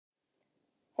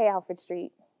Hey, Alfred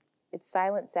Street. It's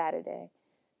Silent Saturday.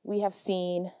 We have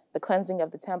seen the cleansing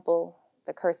of the temple,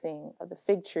 the cursing of the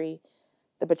fig tree,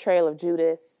 the betrayal of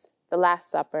Judas, the Last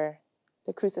Supper,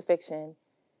 the crucifixion,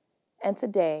 and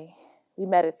today we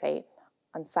meditate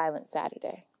on Silent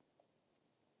Saturday.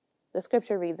 The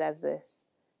scripture reads as this.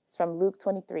 It's from Luke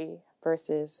 23,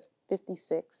 verses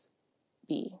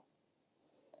 56b.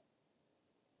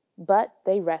 But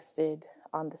they rested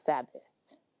on the Sabbath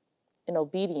in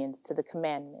obedience to the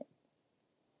commandment.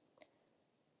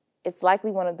 It's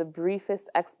likely one of the briefest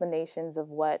explanations of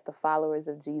what the followers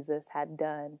of Jesus had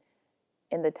done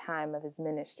in the time of his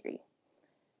ministry,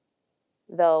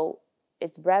 though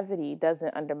its brevity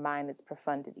doesn't undermine its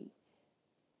profundity.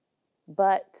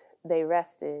 But they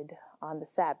rested on the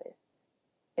Sabbath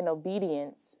in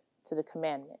obedience to the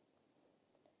commandment.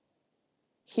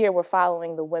 Here we're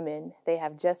following the women. They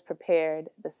have just prepared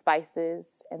the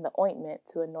spices and the ointment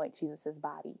to anoint Jesus'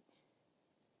 body.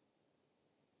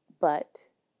 But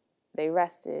they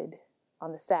rested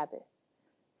on the Sabbath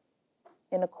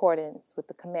in accordance with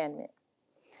the commandment.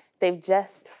 They've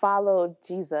just followed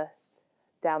Jesus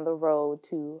down the road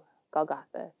to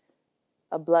Golgotha,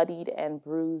 a bloodied and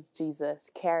bruised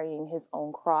Jesus carrying his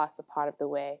own cross a part of the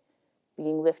way,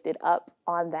 being lifted up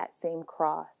on that same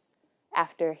cross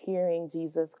after hearing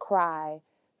Jesus cry,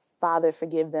 "Father,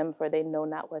 forgive them, for they know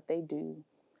not what they do."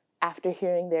 After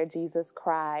hearing their Jesus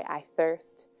cry, "I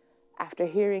thirst." After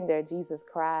hearing their Jesus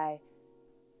cry,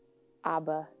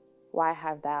 "Abba, why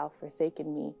have thou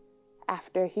forsaken me?"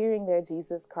 After hearing their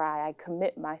Jesus cry, "I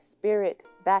commit my spirit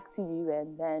back to you,"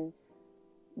 and then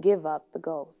give up the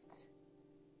ghost.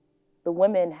 The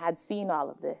women had seen all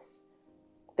of this.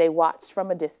 They watched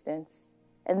from a distance,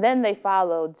 and then they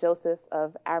followed Joseph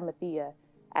of Arimathea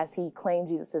as he claimed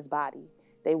Jesus' body.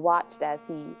 They watched as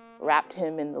he wrapped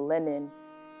him in the linen,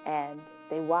 and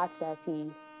they watched as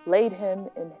he laid him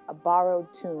in a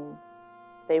borrowed tomb.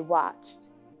 They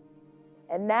watched.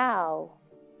 And now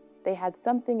they had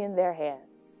something in their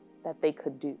hands that they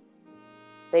could do.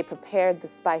 They prepared the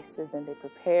spices and they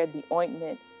prepared the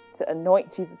ointment to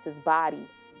anoint Jesus' body.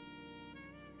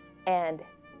 And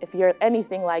if you're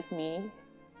anything like me,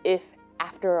 if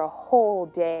after a whole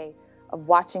day of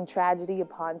watching tragedy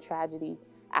upon tragedy,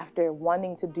 after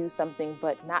wanting to do something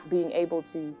but not being able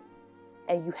to,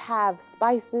 and you have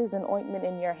spices and ointment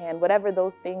in your hand, whatever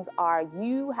those things are,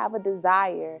 you have a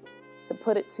desire to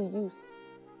put it to use.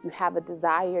 You have a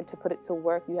desire to put it to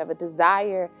work. You have a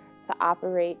desire to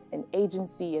operate an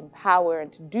agency and power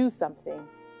and to do something.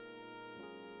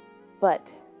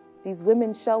 But these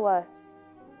women show us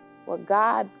what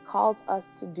God calls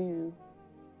us to do,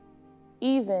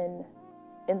 even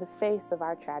in the face of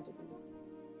our tragedies.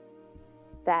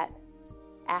 That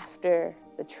after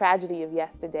the tragedy of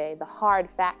yesterday, the hard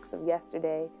facts of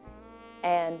yesterday,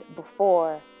 and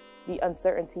before the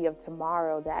uncertainty of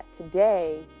tomorrow, that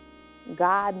today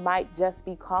God might just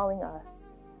be calling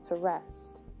us to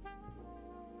rest.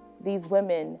 These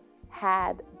women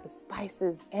had the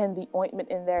spices and the ointment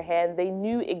in their hand. They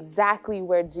knew exactly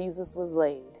where Jesus was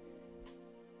laid.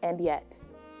 And yet,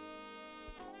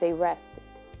 they rested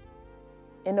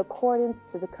in accordance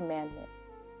to the commandment.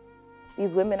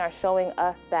 These women are showing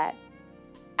us that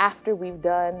after we've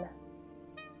done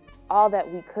all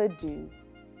that we could do,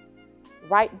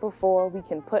 right before we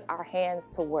can put our hands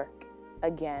to work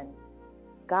again,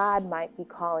 God might be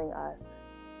calling us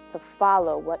to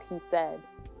follow what he said.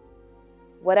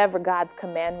 Whatever God's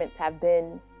commandments have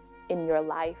been in your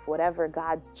life, whatever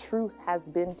God's truth has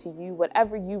been to you,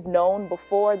 whatever you've known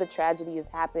before the tragedy has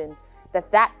happened,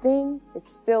 that thing is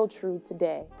still true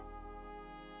today.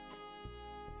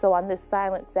 So on this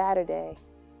Silent Saturday,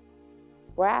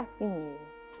 we're asking you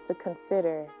to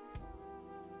consider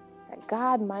that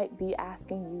God might be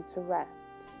asking you to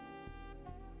rest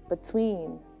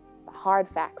between the hard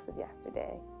facts of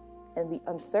yesterday and the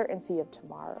uncertainty of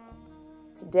tomorrow.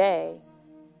 Today,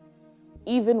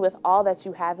 even with all that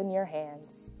you have in your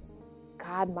hands,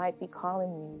 God might be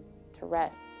calling you to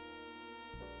rest.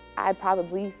 I'd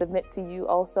probably submit to you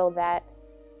also that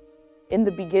in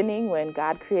the beginning, when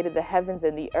God created the heavens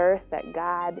and the earth, that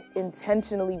God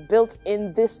intentionally built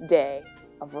in this day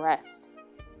of rest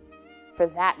for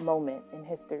that moment in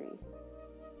history,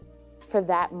 for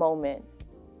that moment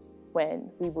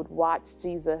when we would watch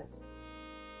Jesus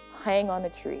hang on a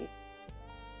tree,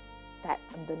 that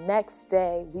the next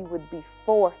day we would be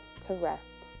forced to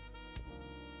rest.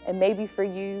 And maybe for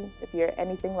you, if you're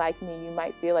anything like me, you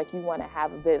might feel like you want to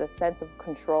have a bit of sense of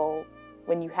control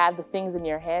when you have the things in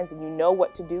your hands and you know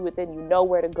what to do with it, and you know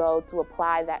where to go to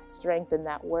apply that strength and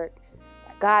that work.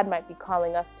 That God might be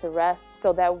calling us to rest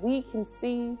so that we can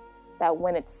see that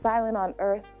when it's silent on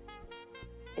earth,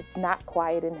 it's not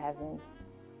quiet in heaven.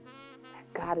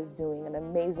 God is doing an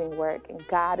amazing work, and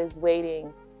God is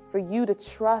waiting for you to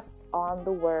trust on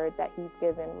the word that he's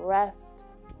given. Rest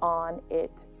on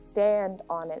it. Stand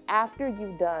on it after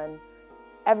you've done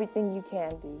everything you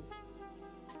can do.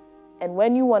 And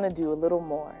when you want to do a little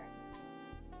more,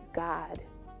 God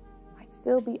might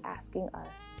still be asking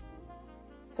us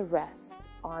to rest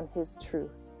on his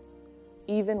truth,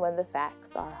 even when the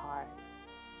facts are hard.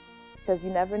 Because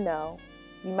you never know,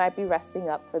 you might be resting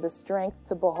up for the strength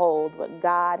to behold what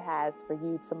God has for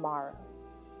you tomorrow,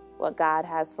 what God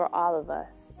has for all of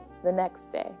us the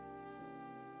next day.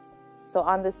 So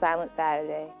on this Silent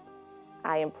Saturday,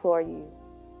 I implore you,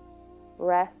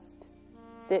 rest,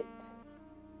 sit,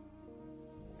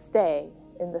 stay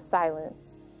in the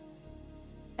silence,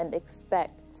 and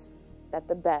expect that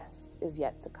the best is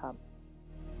yet to come.